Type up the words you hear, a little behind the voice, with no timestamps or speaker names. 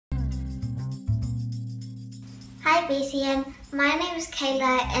Hi BCN, my name is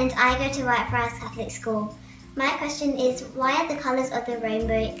Kayla and I go to Whitefriars Catholic School. My question is, why are the colours of the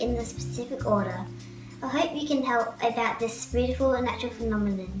rainbow in the specific order? I hope you can help about this beautiful natural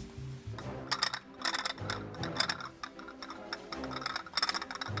phenomenon.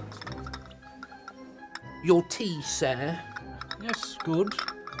 Your tea, sir. Yes, good.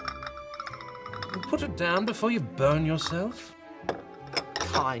 Put it down before you burn yourself.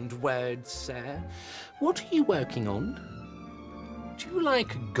 Kind words, sir. What are you working on? Do you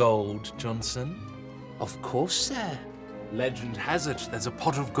like gold, Johnson? Of course, sir. Legend has it there's a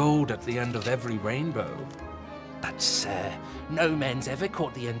pot of gold at the end of every rainbow. But, sir, no man's ever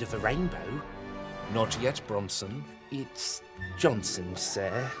caught the end of a rainbow. Not yet, Bronson. It's Johnson,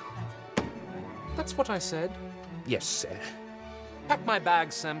 sir. That's what I said. Yes, sir. Pack my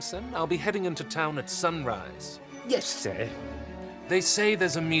bags, Samson. I'll be heading into town at sunrise. Yes, sir. They say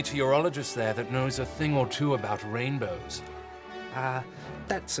there's a meteorologist there that knows a thing or two about rainbows.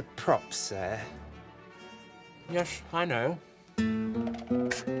 That's a prop, sir. Yes, I know.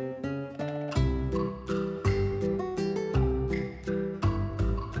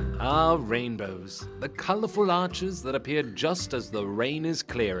 Ah, rainbows. The colourful arches that appear just as the rain is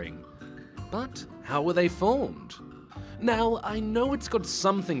clearing. But how were they formed? Now, I know it's got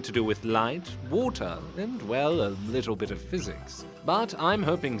something to do with light, water, and, well, a little bit of physics. But I'm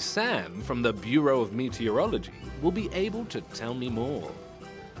hoping Sam from the Bureau of Meteorology will be able to tell me more.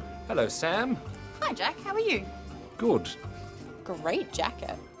 Hello, Sam. Hi, Jack. How are you? Good. Great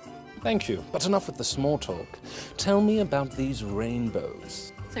jacket. Thank you, but enough with the small talk. Tell me about these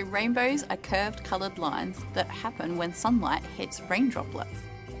rainbows. So rainbows are curved coloured lines that happen when sunlight hits rain droplets.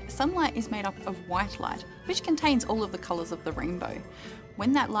 Sunlight is made up of white light, which contains all of the colours of the rainbow.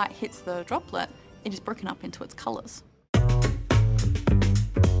 When that light hits the droplet, it is broken up into its colours.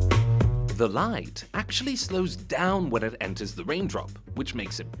 The light actually slows down when it enters the raindrop, which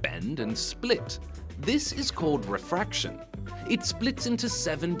makes it bend and split. This is called refraction. It splits into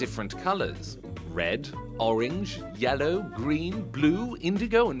 7 different colours: red, orange, yellow, green, blue,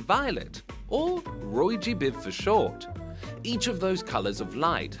 indigo and violet, or Roy G. Biv for short. Each of those colours of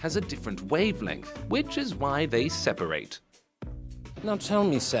light has a different wavelength, which is why they separate. Now tell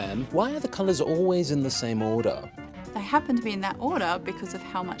me, Sam, why are the colours always in the same order? They happen to be in that order because of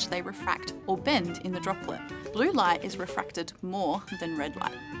how much they refract or bend in the droplet. Blue light is refracted more than red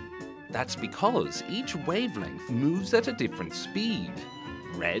light. That's because each wavelength moves at a different speed.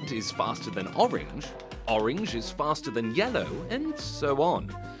 Red is faster than orange, orange is faster than yellow, and so on.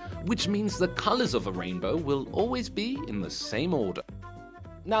 Which means the colours of a rainbow will always be in the same order.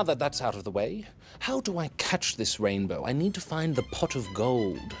 Now that that's out of the way, how do I catch this rainbow? I need to find the pot of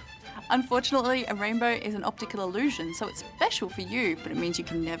gold. Unfortunately, a rainbow is an optical illusion, so it's special for you, but it means you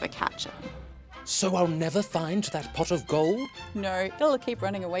can never catch it. So I'll never find that pot of gold? No, it'll keep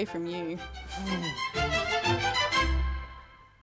running away from you.